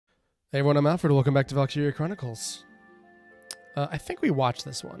Hey everyone, I'm Alfred. Welcome back to Valkyria Chronicles. I think we watched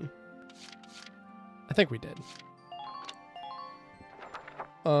this one. I think we did.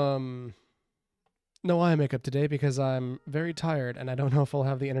 No eye makeup today because I'm very tired and I don't know if I'll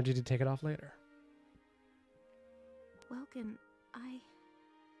have the energy to take it off later. Welkin, I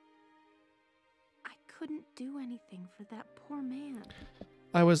couldn't do anything for that poor man.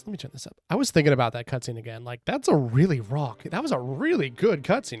 Let me turn this up. I was thinking about that cutscene again. Like, that was a really good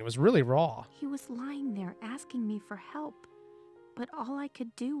cutscene. It was really raw. He was lying there asking me for help, but all I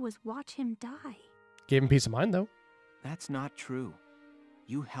could do was watch him die. Gave him peace of mind, though. That's not true.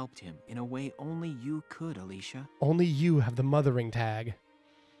 You helped him in a way only you could, Alicia. Only you have the mothering tag.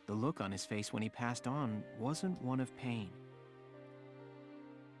 The look on his face when he passed on wasn't one of pain.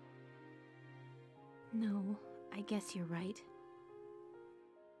 No, I guess you're right.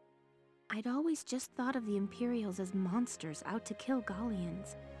 I'd always just thought of the Imperials as monsters out to kill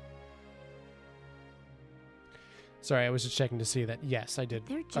Gallians. Sorry, I was just checking to see that, yes, I did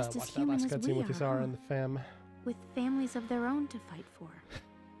They're just as watch that human last as cutscene we with are, Ysara huh? and the fam. With families of their own to fight for.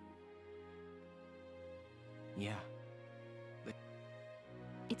 Yeah.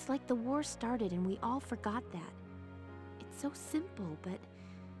 It's like the war started and we all forgot that. It's so simple, but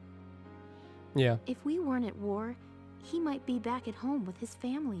Yeah. if we weren't at war, he might be back at home with his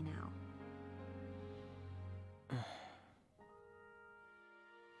family now.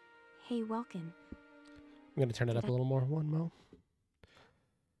 Hey, Welkin. I'm going to turn it up a little more. One mo.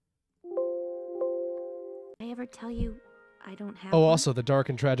 Did I ever tell you I don't have Oh, one? also, the dark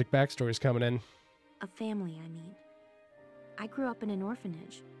and tragic backstory's coming in. A family, I mean. I grew up in an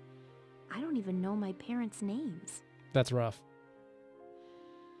orphanage. I don't even know my parents' names. That's rough.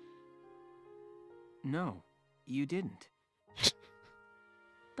 No, you didn't.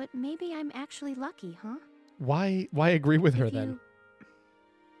 But maybe I'm actually lucky, huh? Why agree with her then?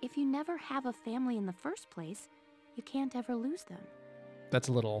 If you never have a family in the first place, you can't ever lose them. That's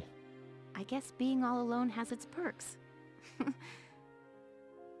a little... I guess being all alone has its perks.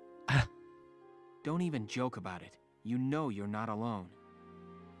 Don't even joke about it. You know you're not alone.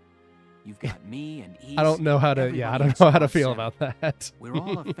 You've got me and Eve. I don't know how to... everybody Yeah, I don't in know how to Squad feel 7. about that. We're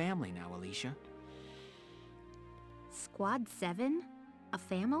all a family now, Alicia. Squad 7? A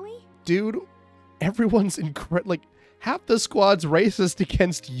family? Dude, everyone's like, half the squad's racist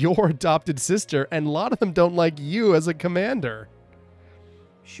against your adopted sister, and a lot of them don't like you as a commander.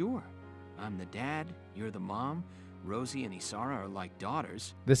 Sure. I'm the dad, you're the mom, Rosie and Ysara are like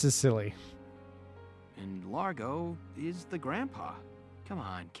daughters, This is silly. and Largo is the grandpa. Come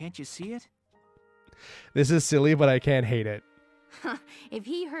on, can't you see it? This is silly, but I can't hate it. If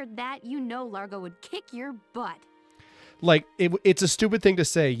he heard that, you know Largo would kick your butt. Like, it's a stupid thing to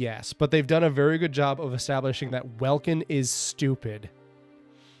say, yes, but they've done a very good job of establishing that Welkin is stupid.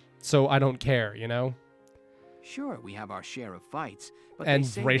 So I don't care, you know? Sure, we have our share of fights, but And they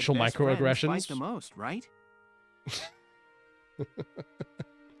say racial that best friends microaggressions. fight the most, right?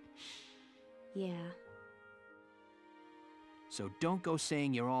 Yeah. So don't go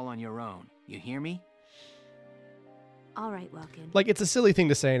saying you're all on your own. You hear me? All right, Welkin. Like, it's a silly thing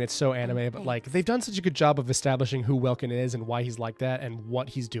to say, and it's so anime, but, like, Thanks. they've done such a good job of establishing who Welkin is and why he's like that and what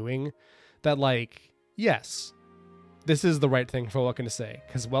he's doing that, like, yes, this is the right thing for Welkin to say,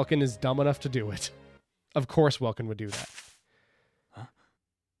 because Welkin is dumb enough to do it. Of course Welkin would do that. Huh?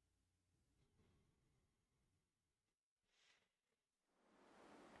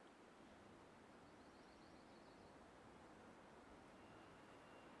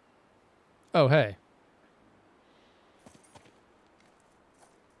 Oh, hey.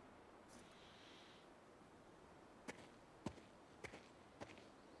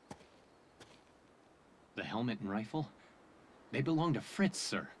 The helmet and rifle? They belong to Fritz,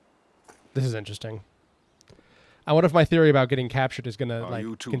 sir. This is interesting. I wonder if my theory about getting captured is going to, Are like,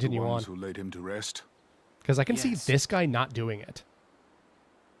 you two continue the on. ones who laid him to rest? Because I can see Yes. this guy not doing it.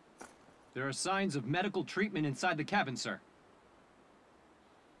 There are signs of medical treatment inside the cabin, sir.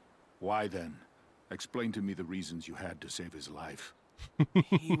 Why then? Explain to me the reasons you had to save his life.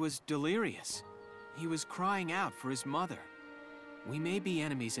 He was delirious. He was crying out for his mother. We may be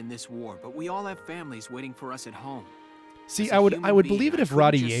enemies in this war, but we all have families waiting for us at home. See, As a I would human being, believe it I if couldn't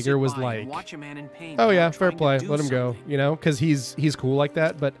Roddy just Yeager sit was by and like, watch a man in pain oh yeah, without fair trying to play, do let him go, something. you know, because he's cool like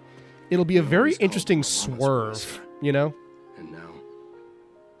that, but it'll be a very always called interesting my mama's swerve, voice. you know? And now,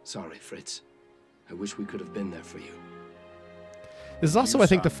 sorry, Fritz. I wish we could have been there for you. This is also, You, I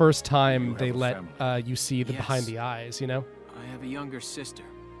think, the son, first you time have they a let family. you see the behind Yes. the eyes, you know? I have a younger sister.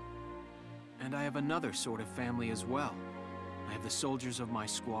 And I have another sort of family as well. I have the soldiers of my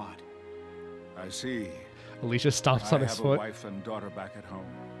squad. I see. Alicia stomps I on his have a foot. wife and daughter back at home.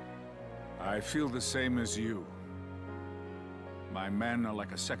 I feel the same as you. My men are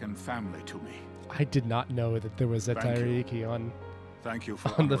like a second family to me. I did not know that there was a Thank you. Tairiki on Thank you for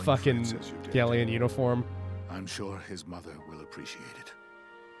the honoring fucking Fritz as you did. Galleon uniform. I'm sure his mother will appreciate it.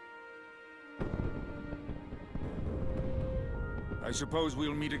 I suppose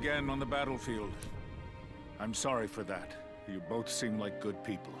we'll meet again on the battlefield. I'm sorry for that. You both seem like good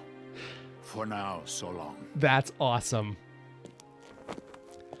people. For now, so long. That's awesome.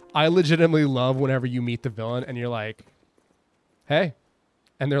 I legitimately love whenever you meet the villain and you're like, hey.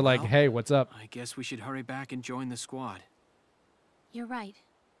 And they're like, Well, hey, what's up? I guess we should hurry back and join the squad. You're right.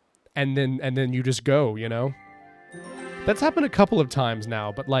 And then you just go, you know? That's happened a couple of times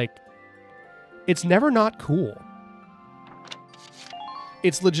now, but like, it's never not cool.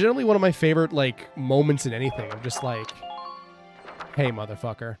 It's legitimately one of my favorite, like, moments in anything. I'm just like, hey,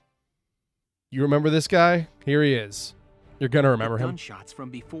 motherfucker. You remember this guy? Here he is. You're gonna remember The him. gunshots from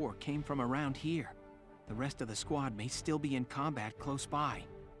before came from around here. The rest of the squad may still be in combat close by.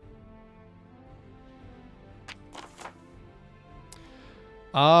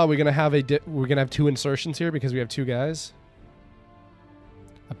 We're gonna have two insertions here because we have two guys.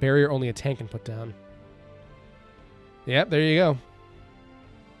 A barrier only a tank can put down. Yep, there you go.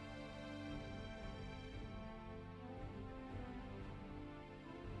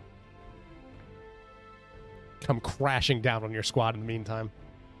 Come crashing down on your squad in the meantime.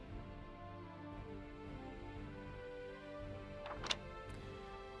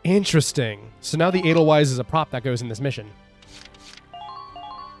 Interesting. So now the Edelweiss is a prop that goes in this mission.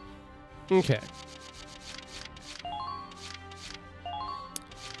 Okay.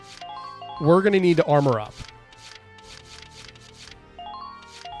 We're going to need to armor up.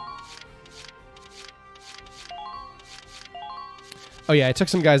 Oh yeah, I took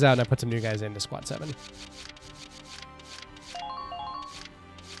some guys out and I put some new guys into Squad 7.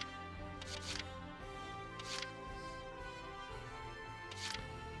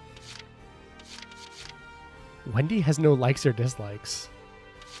 Wendy has no likes or dislikes.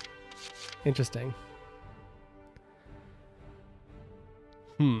 Interesting.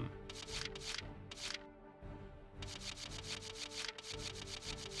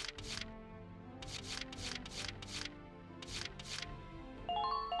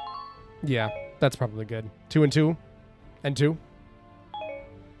 Yeah, that's probably good. 2 and 2 and 2.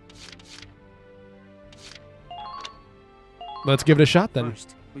 Let's give it a shot then.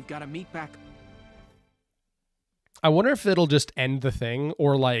 First, we've got to meet back. I wonder if it'll just end the thing,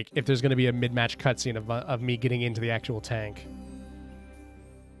 or like if there's going to be a mid-match cutscene of me getting into the actual tank.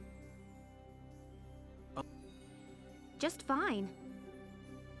 Just fine.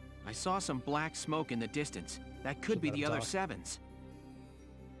 I saw some black smoke in the distance. That could be the other sevens.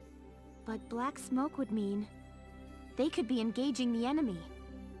 But black smoke would mean they could be engaging the enemy.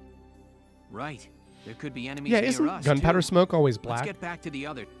 Right. There could be enemies Yeah, near isn't us, gunpowder too. smoke always Let's black? get back to the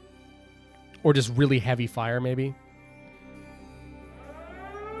other. Or just really heavy fire, maybe?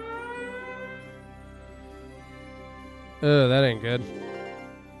 That ain't good.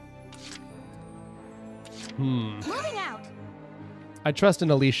 Moving out. I trust in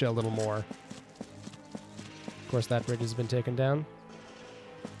Alicia a little more. Of course, that bridge has been taken down.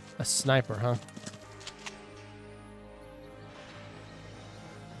 A sniper, huh?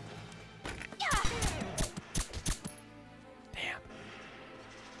 Damn.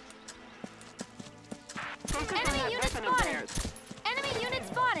 Enemy unit spotted. Enemy unit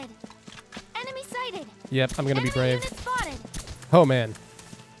spotted. Enemy sighted. Yep, I'm gonna be brave. Unit spotted. Oh, man.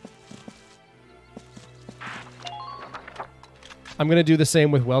 I'm gonna do the same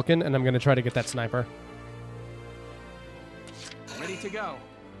with Welkin, and I'm gonna try to get that sniper. Ready to go.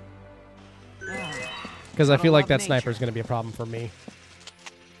 Because I feel like that Nature. sniper is gonna be a problem for me.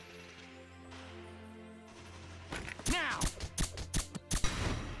 Now.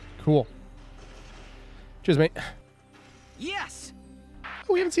 Cool. Cheers, mate. Yes.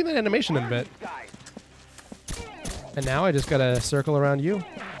 Oh, we haven't seen that animation in a bit. And now I just gotta circle around you.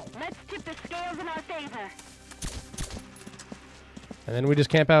 Let's tip the scales in our favor. And then we just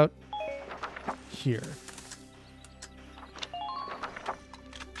camp out here.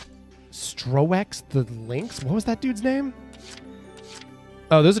 Stroex the Lynx? What was that dude's name?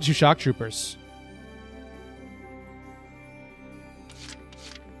 Oh, those are 2 shock troopers.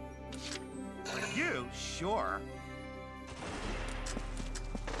 You sure?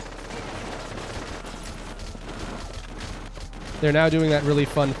 They're now doing that really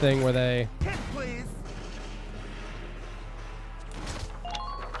fun thing where they... Hit, please.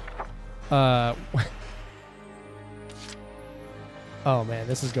 Oh man,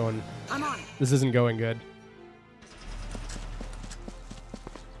 this is going... I'm on it. This isn't going good.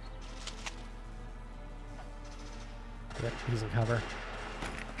 Yep, he's in cover.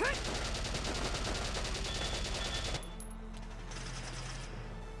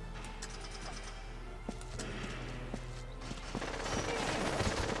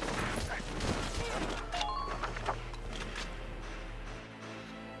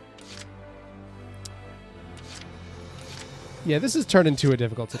 Yeah, this has turned into a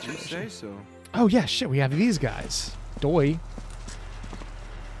difficult You situation. say so. Oh yeah, shit, we have these guys. Doi.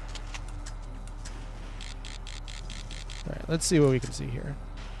 Alright, let's see what we can see here.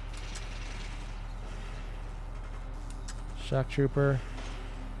 Shock Trooper.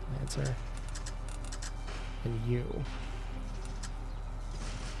 Lancer. And you.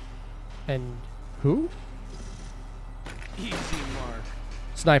 And who? Easy, Mark.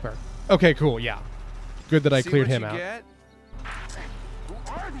 Sniper. Okay, cool, yeah. Good that I cleared him out. Get? Who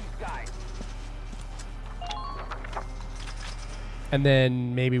are these guys? And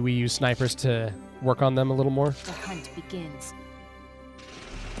then maybe we use snipers to work on them a little more. The hunt begins.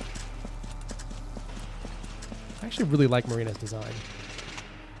 I actually really like Marina's design.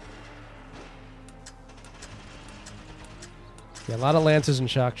 Yeah, a lot of Lancers and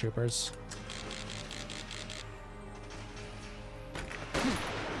Shock Troopers.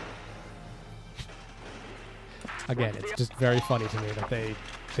 Again, it's just very funny to me that they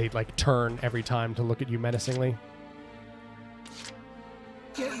like turn every time to look at you menacingly.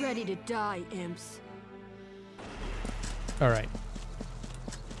 Get ready to die, imps. All right.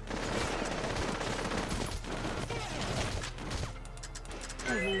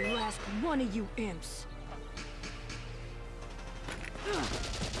 Every last one of you imps.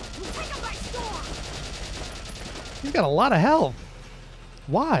 He's got a lot of health.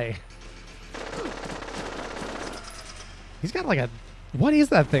 Why? He's got like a... What is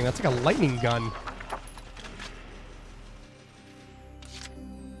that thing? That's like a lightning gun.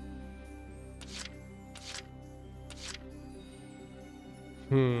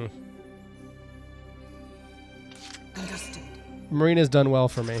 Understood. Marina's done well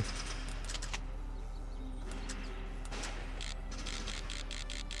for me.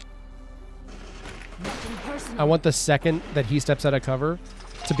 Nothing personal. I want the second that he steps out of cover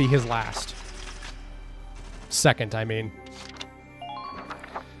to be his last. Second, I mean.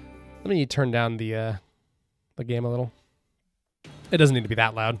 Let me turn down the game a little. It doesn't need to be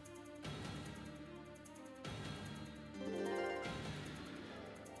that loud.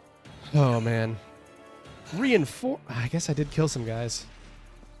 Oh, man. I guess I did kill some guys.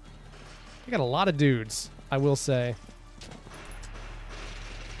 I got a lot of dudes, I will say.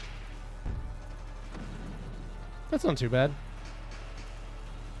 That's not too bad.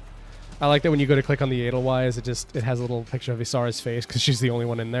 I like that when you go to click on the Edelweiss, it has a little picture of Isara's face because she's the only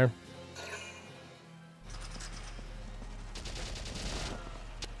one in there.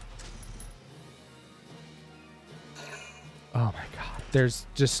 Oh my god. There's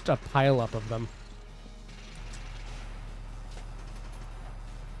just a pileup of them.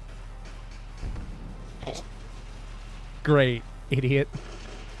 Great, idiot.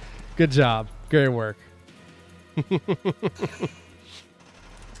 Good job. Great work.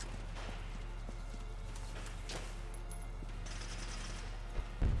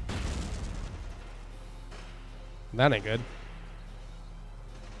 That ain't good.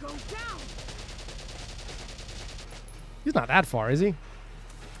 Go down. He's not that far, is he?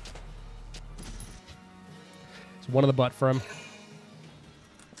 It's one in the butt for him.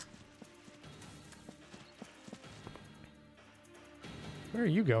 Where are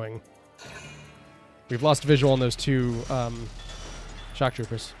you going? We've lost visual on those two shock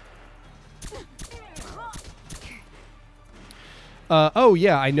troopers. Oh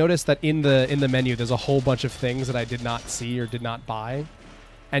yeah, I noticed that in the menu there's a whole bunch of things that I did not see or did not buy.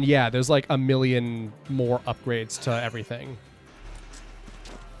 And yeah, there's like a million more upgrades to everything.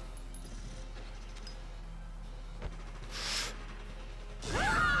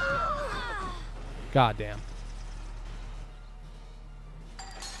 God damn.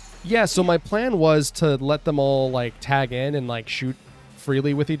 Yeah, so my plan was to let them all like tag in and like shoot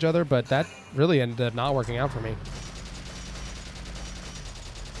freely with each other, but that really ended up not working out for me.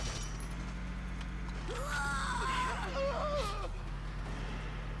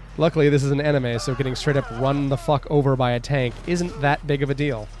 Luckily, this is an anime, so getting straight up run the fuck over by a tank isn't that big of a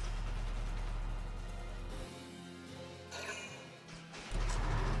deal.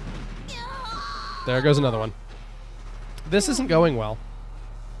 There goes another one. This isn't going well.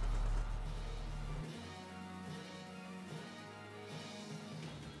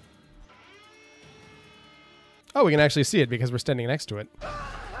 Oh, we can actually see it because we're standing next to it.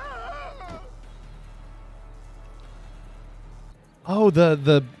 Oh,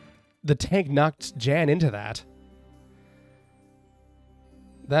 the tank knocked Jan into that.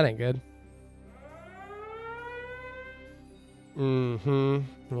 That ain't good.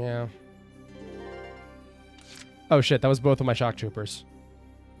 Mm-hmm. Yeah. Oh shit, that was both of my shock troopers.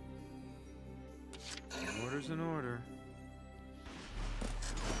 Order's an order.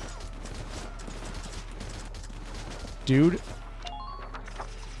 Dude.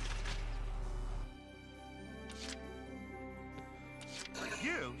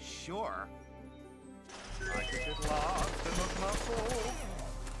 You? Sure. I could get lost in those muscles.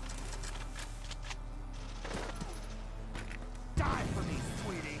 Die for me,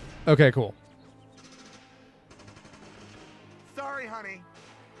 sweetie. Okay, cool. Sorry, honey.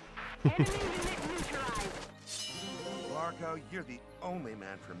 Largo, you're the only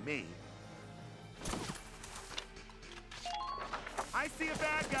man for me. I see a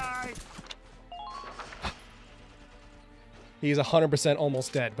bad guy. He's 100%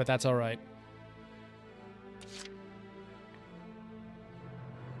 almost dead, but that's all right.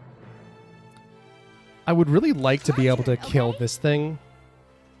 I would really like to be able to kill this thing.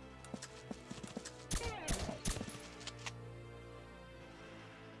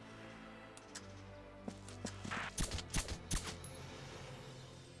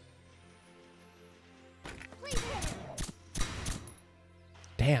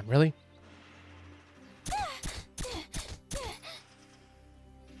 Damn, really?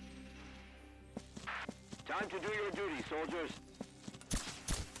 Time to do your duty, soldiers.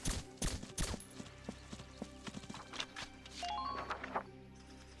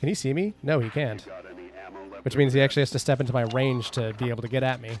 Can he see me? No, he can't. Which means he actually has to step into my range to be able to get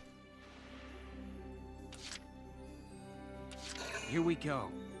at me. Here we go.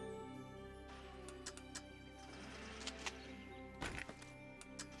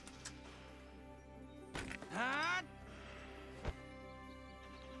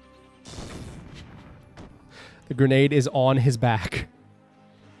 The grenade is on his back.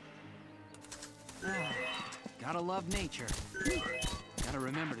 Gotta love nature. Gotta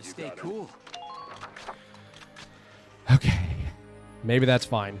remember to stay cool. Okay. Maybe that's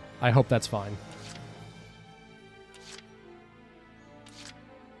fine. I hope that's fine.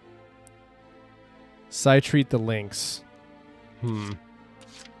 Side-treat the lynx.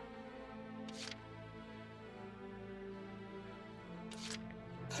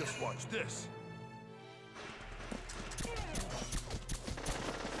 Just watch this.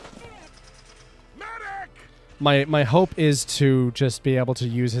 Medic! My hope is to just be able to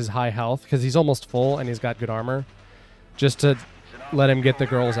use his high health, because he's almost full and he's got good armor. Just to let him get the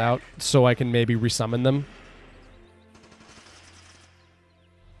girls out so I can maybe resummon them.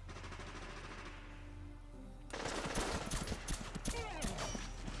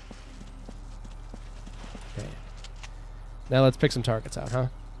 Okay. Now let's pick some targets out, huh?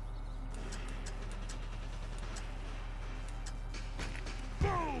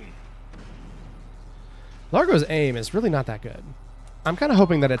 Largo's aim is really not that good. I'm kind of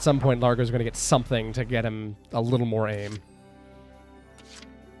hoping that at some point Largo's going to get something to get him a little more aim.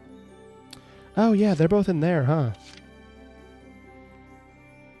 Oh yeah, they're both in there, huh?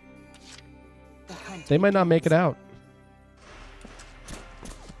 They might not make it out.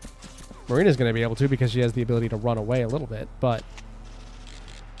 Marina's going to be able to because she has the ability to run away a little bit, but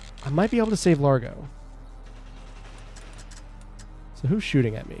I might be able to save Largo. So who's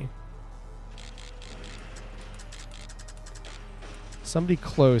shooting at me? Somebody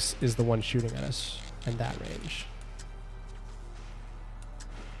close is the one shooting at us in that range.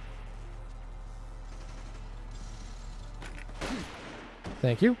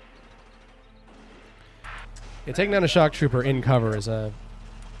 Thank you. Yeah, taking down a shock trooper in cover is a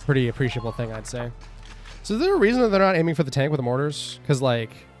pretty appreciable thing, I'd say. So is there a reason that they're not aiming for the tank with the mortars? Because,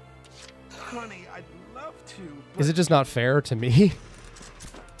 like... Honey, I'd love to, is it just not fair to me?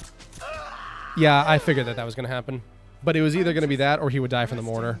 Yeah, I figured that was going to happen. But it was either going to be that or he would die from the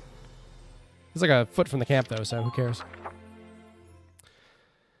mortar. He's like a foot from the camp, though, so who cares?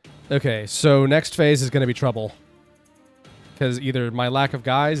 Okay, so next phase is going to be trouble. Because either my lack of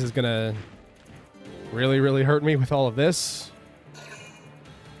guys is going to really, really hurt me with all of this.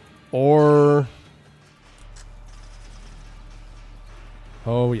 Or...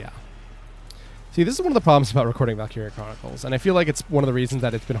 oh, yeah. See, this is one of the problems about recording Valkyria Chronicles. And I feel like it's one of the reasons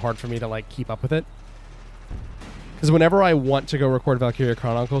that it's been hard for me to, like, keep up with it. Because whenever I want to go record Valkyria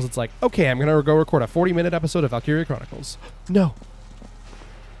Chronicles, it's like, okay, I'm going to go record a 40-minute episode of Valkyria Chronicles. No.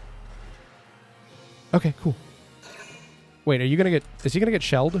 Okay, cool. Wait, are you going to get... is he going to get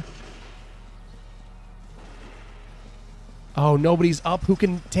shelled? Oh, nobody's up who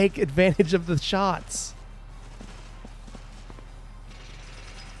can take advantage of the shots.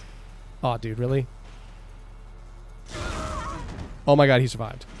 Oh, dude, really? Oh my god, he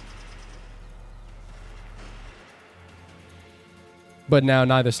survived. But now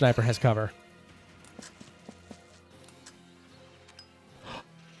neither sniper has cover.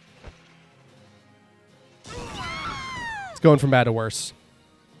 It's going from bad to worse.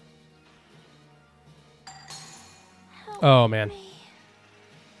 Oh, man.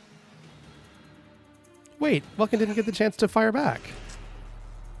 Wait, Vulcan didn't get the chance to fire back.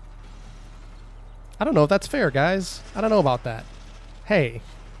 I don't know if that's fair, guys. I don't know about that. Hey.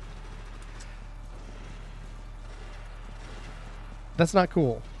 That's not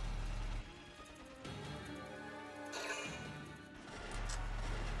cool.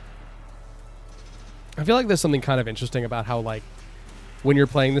 I feel like there's something kind of interesting about how, like, when you're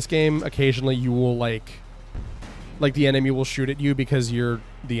playing this game, occasionally you will, like the enemy will shoot at you because you're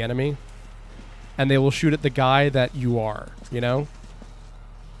the enemy. And they will shoot at the guy that you are, you know?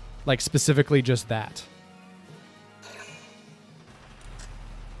 Like, specifically just that.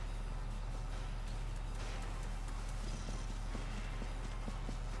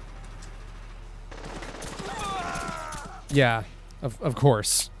 Yeah, of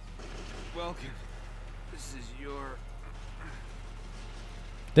course. Welcome. This is your...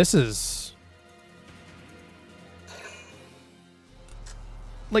 This is...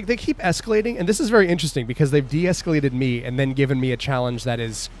 Like, they keep escalating, and this is very interesting because they've de-escalated me and then given me a challenge that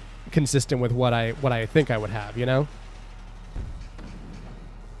is consistent with what I think I would have, you know?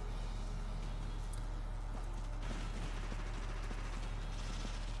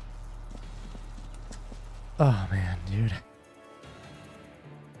 Oh, man, dude.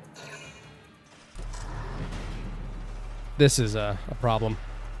 This is a problem.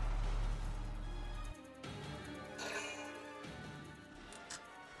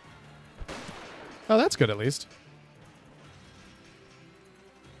 Oh, that's good at least.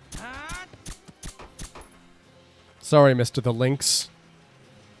 Sorry, Mr. The Lynx.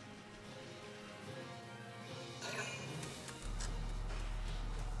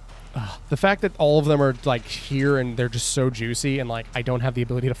 The fact that all of them are, like, here and they're just so juicy and, like, I don't have the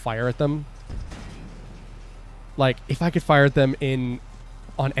ability to fire at them. Like, if I could fire at them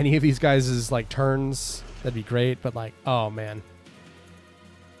on any of these guys' like turns, that'd be great, but like, oh man.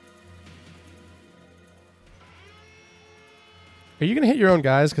 Are you gonna hit your own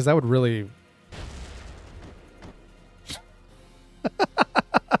guys? Because that would really...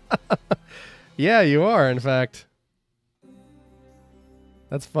 Yeah, you are, in fact.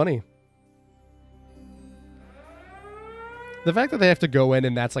 That's funny. The fact that they have to go in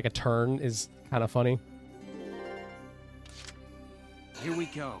and that's like a turn is kind of funny. Here we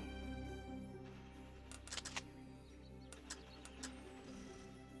go.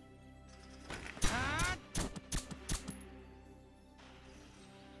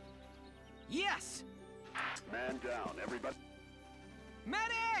 Yes. Man down, everybody.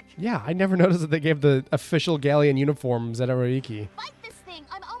 Medic! Yeah, I never noticed that they gave the official Galleon uniforms at Araiki. Fight this thing!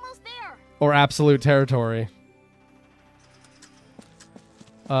 I'm almost there! Or Absolute Territory.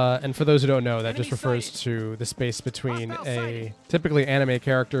 And for those who don't know, that just refers to the space between a typically anime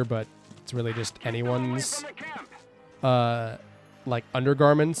character, but it's really just anyone's like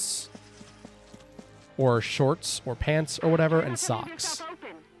undergarments or shorts or pants or whatever, and socks.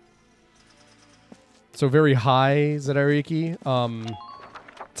 So very high Zadariki.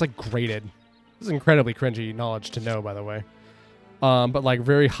 It's like graded. This is incredibly cringy knowledge to know, by the way. But like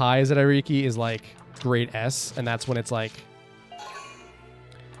very high Zadariki is like grade S, and that's when it's like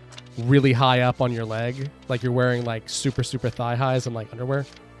really high up on your leg, like you're wearing like super thigh highs and like underwear.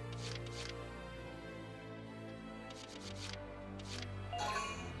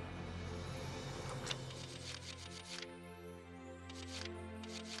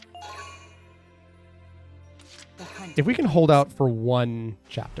 If we can hold out for one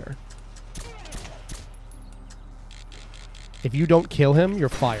chapter. If you don't kill him, you're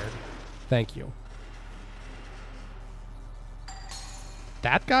fired. Thank you.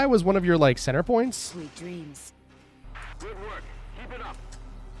 That guy was one of your, like, center points? Sweet dreams. Good work. Keep it up.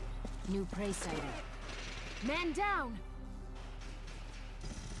 New prey sighted. Man down!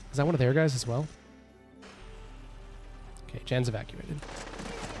 Is that one of their guys as well? Okay, Jan's evacuated.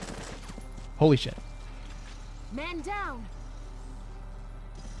 Holy shit. Man down!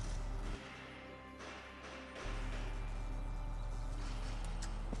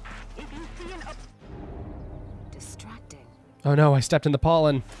 If you see an Distracting. Oh no, I stepped in the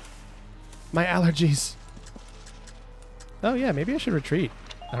pollen. My allergies. Oh yeah, maybe I should retreat.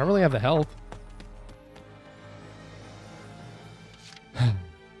 I don't really have the health.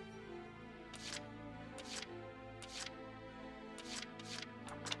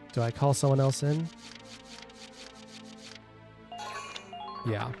 Do I call someone else in?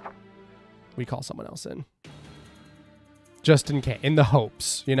 Yeah. We call someone else in. Just in case. In the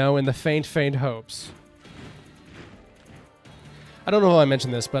hopes. You know, in the faint, faint hopes. I don't know if I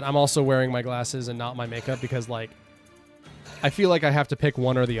mentioned this, but I'm also wearing my glasses and not my makeup because, like, I feel like I have to pick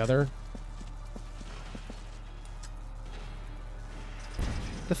one or the other.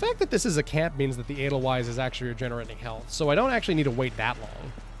 The fact that this is a camp means that the Edelweiss is actually regenerating health, so I don't actually need to wait that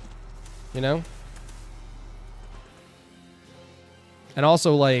long. You know? And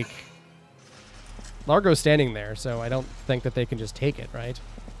also, like, Largo's standing there, so I don't think that they can just take it, right?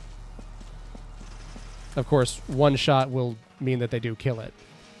 Of course, one shot will mean that they do kill it.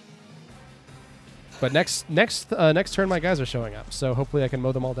 But next turn, my guys are showing up, so hopefully I can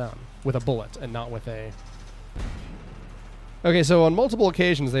mow them all down with a bullet and not with a... Okay, so on multiple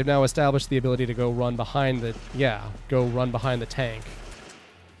occasions, they've now established the ability to go run behind the... Yeah, go run behind the tank.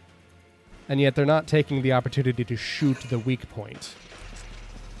 And yet they're not taking the opportunity to shoot the weak point.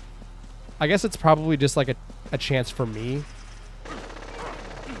 I guess it's probably just like a chance for me.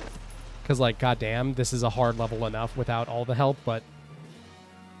 Because, like, goddamn, this is a hard level enough without all the help, but...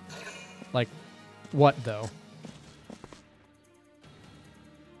 Like, what, though?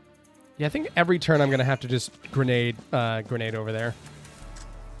 Yeah, I think every turn I'm going to have to just grenade over there.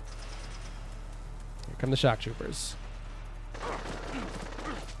 Here come the shock troopers.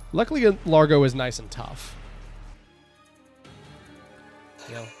 Luckily, Largo is nice and tough.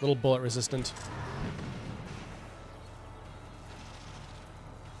 You know, little bullet resistant.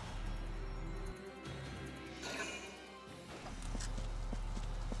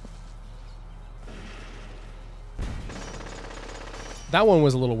 That one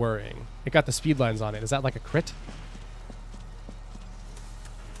was a little worrying. It got the speed lines on it. Is that like a crit?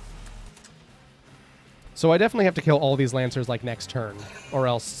 So I definitely have to kill all these Lancers like next turn, or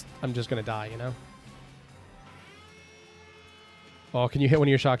else I'm just gonna die, you know? Oh, can you hit one of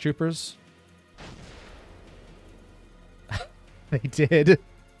your shock troopers? They did.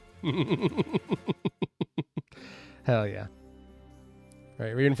 Hell yeah.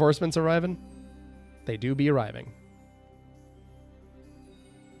 Alright, reinforcements arriving? They do be arriving.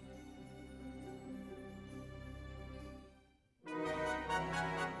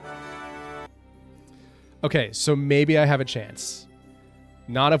 Okay, so maybe I have a chance.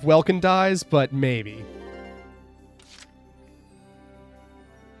 Not if Welkin dies, but maybe.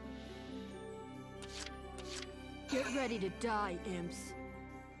 Get ready to die, imps.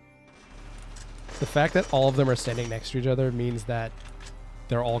 The fact that all of them are standing next to each other means that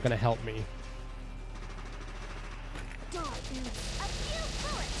they're all gonna help me. Die, imps. A few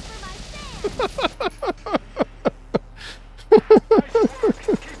bullets for my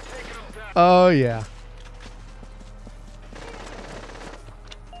fans. Oh, yeah.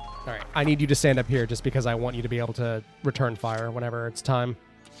 Alright, I need you to stand up here just because I want you to be able to return fire whenever it's time.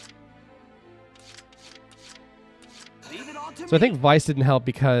 So I think Vice didn't help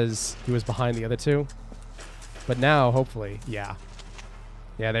because he was behind the other two. But now, hopefully, yeah.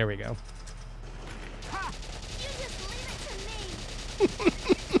 Yeah, there we go.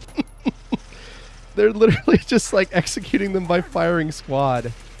 They're literally just like executing them by firing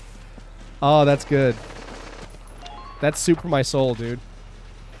squad. Oh, that's good. That's super my soul, dude.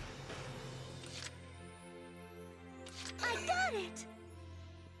 I got it.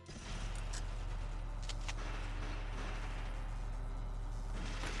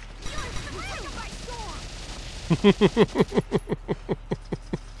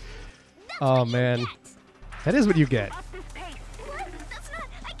 Oh man, that is what you get.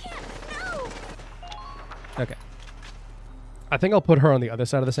 Okay. I think I'll put her on the other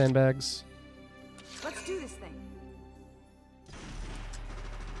side of the sandbags. Let's do this thing.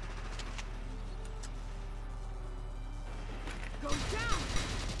 Go down.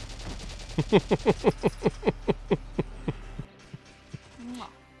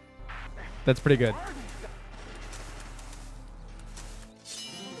 That's pretty good.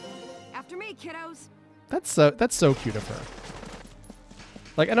 After me, kiddos. That's so cute of her.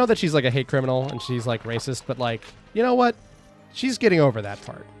 Like, I know that she's like a hate criminal and she's like racist, but like, you know what? She's getting over that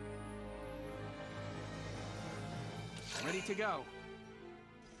part. Ready to go.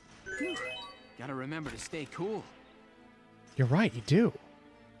 Whew. Gotta remember to stay cool. You're right, you do.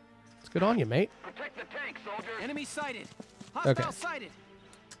 It's good on you, mate. Protect the tank, soldiers. Enemy sighted. Hostile Okay. sighted.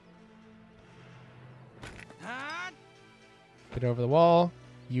 Ah! Get over the wall,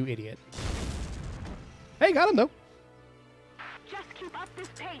 you idiot. Hey, got him though. Just keep up this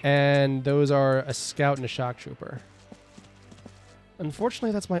pace. And those are a scout and a shock trooper.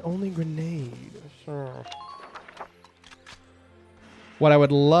 Unfortunately, that's my only grenade. Sure. What I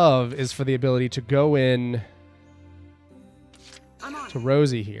would love is for the ability to go in I'm on to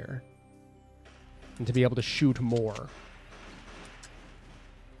Rosie here. And to be able to shoot more.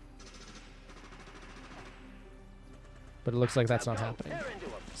 But it looks like that's not happening.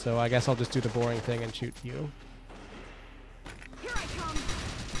 So I guess I'll just do the boring thing and shoot you. Here I come.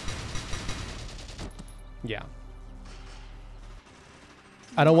 Yeah.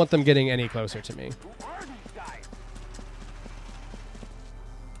 I don't want them getting any closer to me. Who are these guys?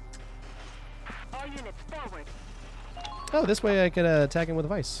 All units forward. Oh, this way I can attack him with a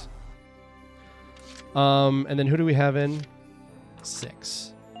vice. And then who do we have in?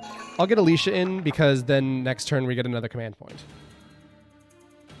 6. I'll get Alicia in because then next turn we get another command point.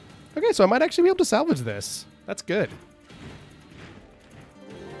 Okay, so I might actually be able to salvage this. That's good.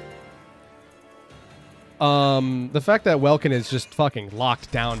 The fact that Welkin is just fucking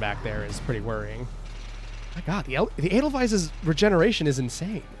locked down back there is pretty worrying. My god, the Edelweiss's regeneration is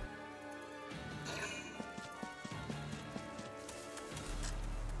insane.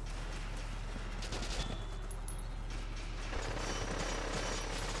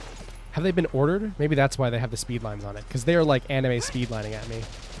 Have they been ordered? Maybe that's why they have the speed lines on it, because they are like anime speed lining at me.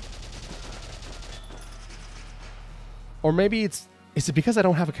 Or maybe is it because I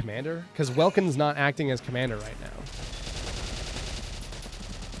don't have a commander? Because Welkin's not acting as commander right now.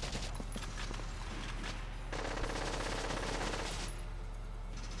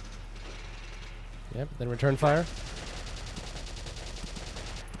 Yep, then return fire.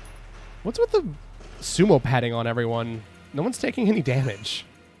 What's with the sumo padding on everyone? No one's taking any damage.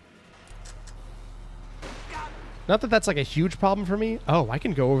 Not that that's like a huge problem for me. Oh, I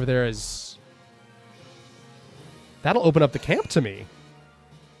can go over there as... That'll open up the camp to me.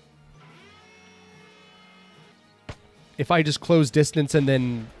 If I just close distance and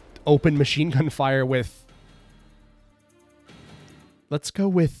then open machine gun fire with... Let's go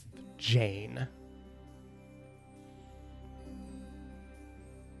with Jane.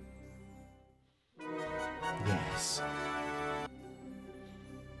 Yes.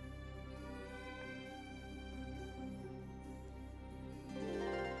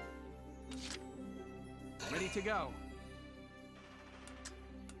 Ready to go.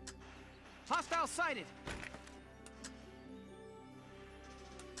 Hostile sighted.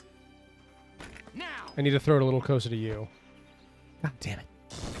 Now. I need to throw it a little closer to you. God damn it.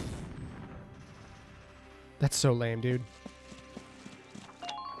 That's so lame, dude.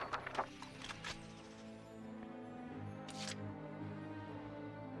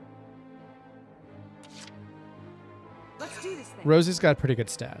 Let's do this thing. Rosie's got pretty good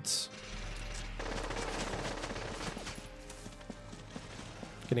stats.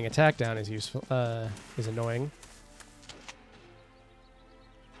 Getting attack down is useful. Is annoying.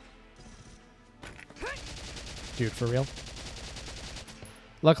 Dude, for real.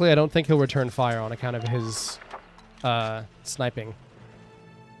 Luckily, I don't think he'll return fire on account of his sniping.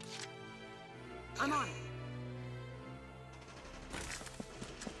 I'm on it.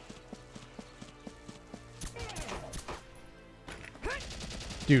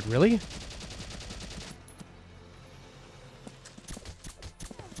 Dude, really?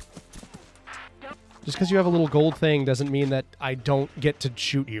 Just because you have a little gold thing doesn't mean that I don't get to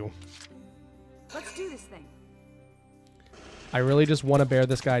shoot you. Let's do this thing. I really just want to bear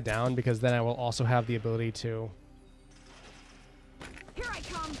this guy down because then I will also have the ability to... Here I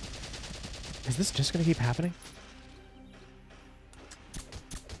come. Is this just going to keep happening?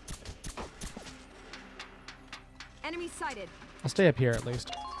 Enemy sighted. I'll stay up here at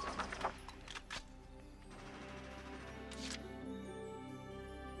least.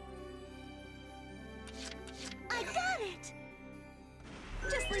 I got it!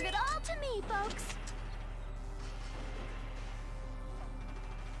 Just leave it all to me, folks.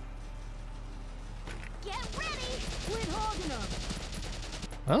 Get ready! Quit hogging them.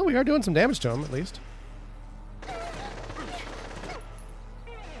 Well, we are doing some damage to him at least.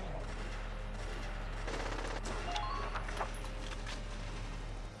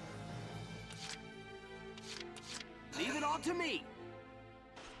 Leave it all to me.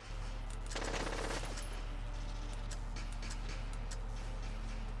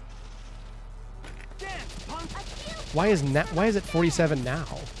 Dance, punk. Why is it 47 now?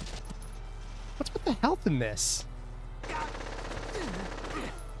 What's with the health in this?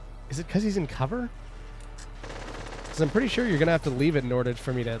 Is it because he's in cover? Because I'm pretty sure you're gonna have to leave it in order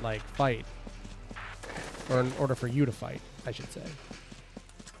for me to like fight, or in order for you to fight, I should say.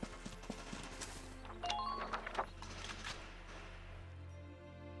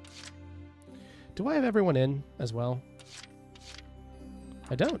 Do I have everyone in as well?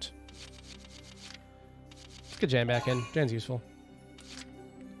 I don't. Let's get Jan back in. Jan's useful.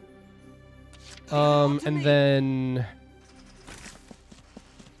 And then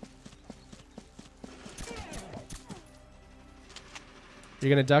You're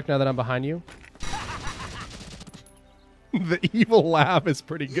gonna duck now that I'm behind you? The evil laugh is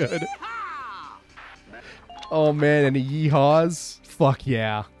pretty good. Oh man, and he yeehaws. Fuck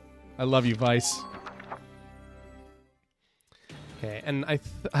yeah. I love you, Vice. Okay, and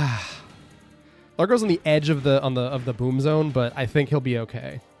Largo's on the edge of the boom zone, but I think he'll be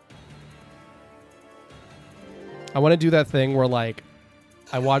okay. I want to do that thing where like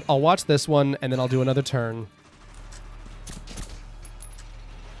I'll watch this one and then I'll do another turn.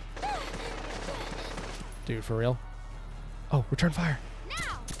 Dude, for real? Oh, return fire.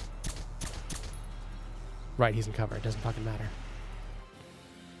 Now. Right, he's in cover. It doesn't fucking matter.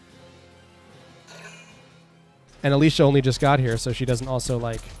 And Alicia only just got here, so she doesn't also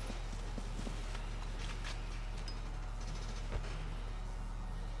like...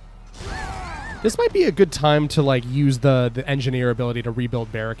 This might be a good time to like use the engineer ability to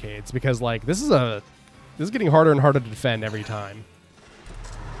rebuild barricades, because like this is getting harder and harder to defend every time.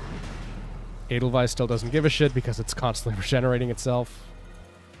 Edelweiss still doesn't give a shit because it's constantly regenerating itself.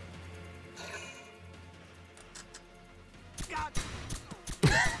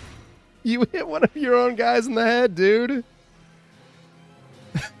 You hit one of your own guys in the head, dude.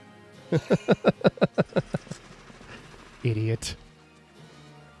 Idiot.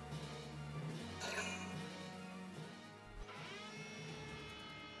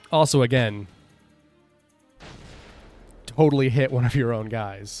 Also, again, totally hit one of your own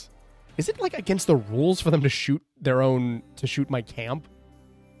guys. Is it like against the rules for them to shoot my camp?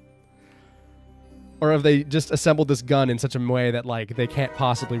 Or have they just assembled this gun in such a way that like they can't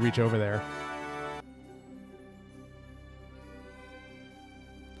possibly reach over there?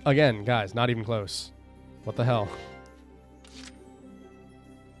 Again, guys, not even close. What the hell?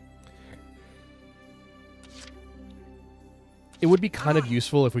 It would be kind of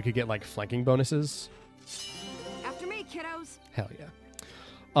useful if we could get like flanking bonuses. After me, kiddos. Hell yeah.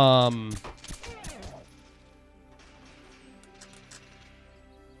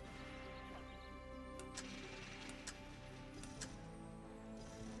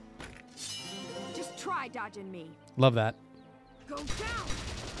 Just try dodging me. Love that. Go down.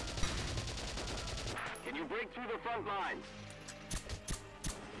 Can you break through the front lines?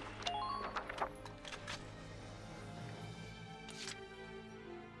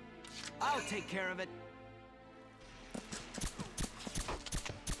 I'll take care of it.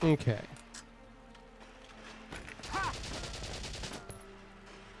 Okay.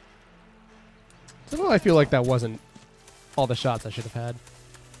 So I feel like that wasn't all the shots I should have had.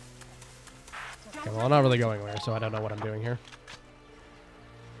 Okay, well, I'm not really going anywhere, so I don't know what I'm doing here.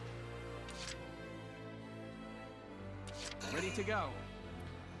 Ready to go.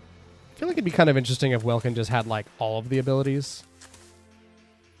 I feel like it'd be kind of interesting if Welkin just had, like, all of the abilities.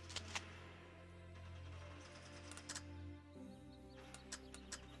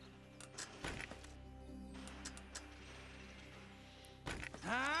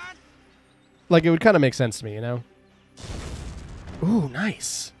 Like, it would kind of make sense to me, you know? Ooh,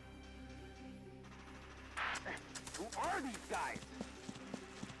 nice. Who are these guys?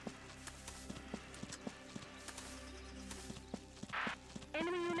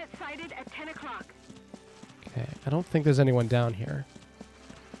 Enemy unit sighted at 10 o'clock. Okay, I don't think there's anyone down here.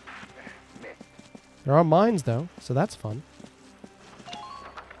 There are mines, though, so that's fun.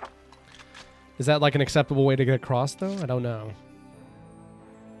 Is that, like, an acceptable way to get across, though? I don't know.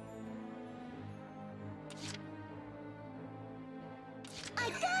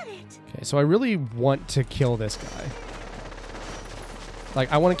 Okay, so I really want to kill this guy.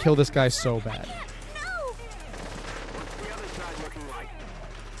 Like, I want to kill this guy so bad. No! What's the other side looking like?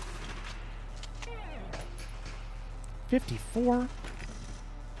 54?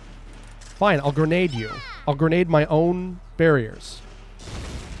 Fine, I'll grenade you. I'll grenade my own barriers.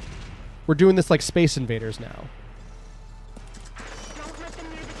 We're doing this like Space Invaders now. Don't let them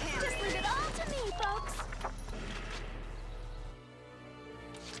near the camp. Just leave it all to me, folks.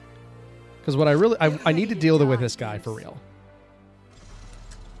 Because what I need to deal with this guy for real.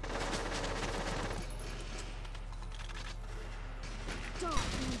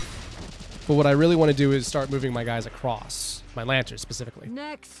 But what I really want to do is start moving my guys across. My lancers, specifically.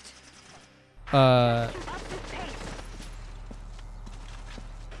 Next. I'm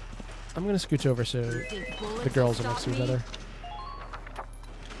going to scooch over so the girls are next to each other.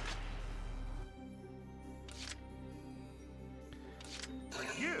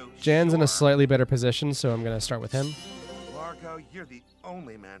 Jan's in a slightly better position, so I'm going to start with him. Largo, you're the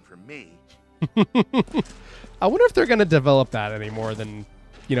only man for me. I wonder if they're going to develop that any more than,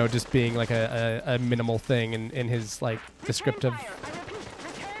 you know, just being like a minimal thing in his, like, descriptive...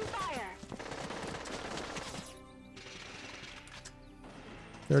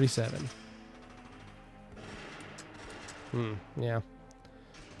 37. Yeah.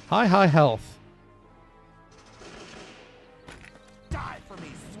 High health. Die for me,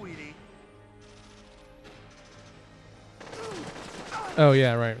 sweetie. Oh,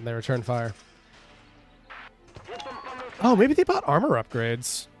 yeah, right. They return fire. Oh, maybe they bought armor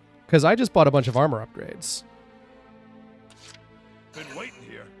upgrades. Because I just bought a bunch of armor upgrades. Been waiting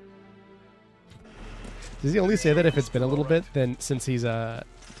here. Does he only say that if it's been a little bit, then since he's,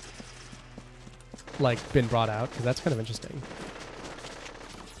 like, been brought out? Because that's kind of interesting.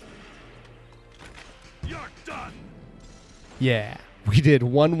 You're done. Yeah. We did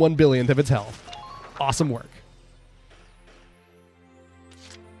 1/1 billionth of its health. Awesome work.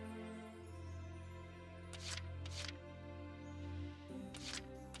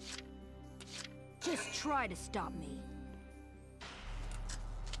 Just try to stop me.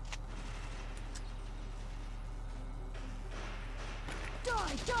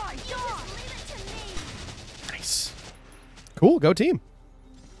 Die, die, die! Leave it to me! Nice. Cool, go team.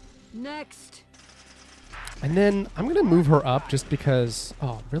 Next. And then I'm going to move her up just because...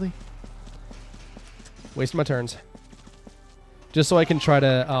 Oh, really? Wasting my turns. Just so I can try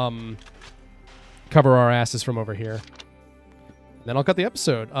to cover our asses from over here. Then I'll cut the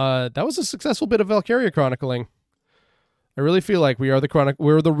episode. That was a successful bit of Valkyria chronicling. I really feel like we're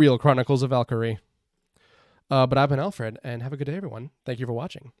the real Chronicles of Valkyrie. But I've been Alfred, and have a good day, everyone. Thank you for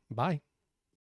watching. Bye.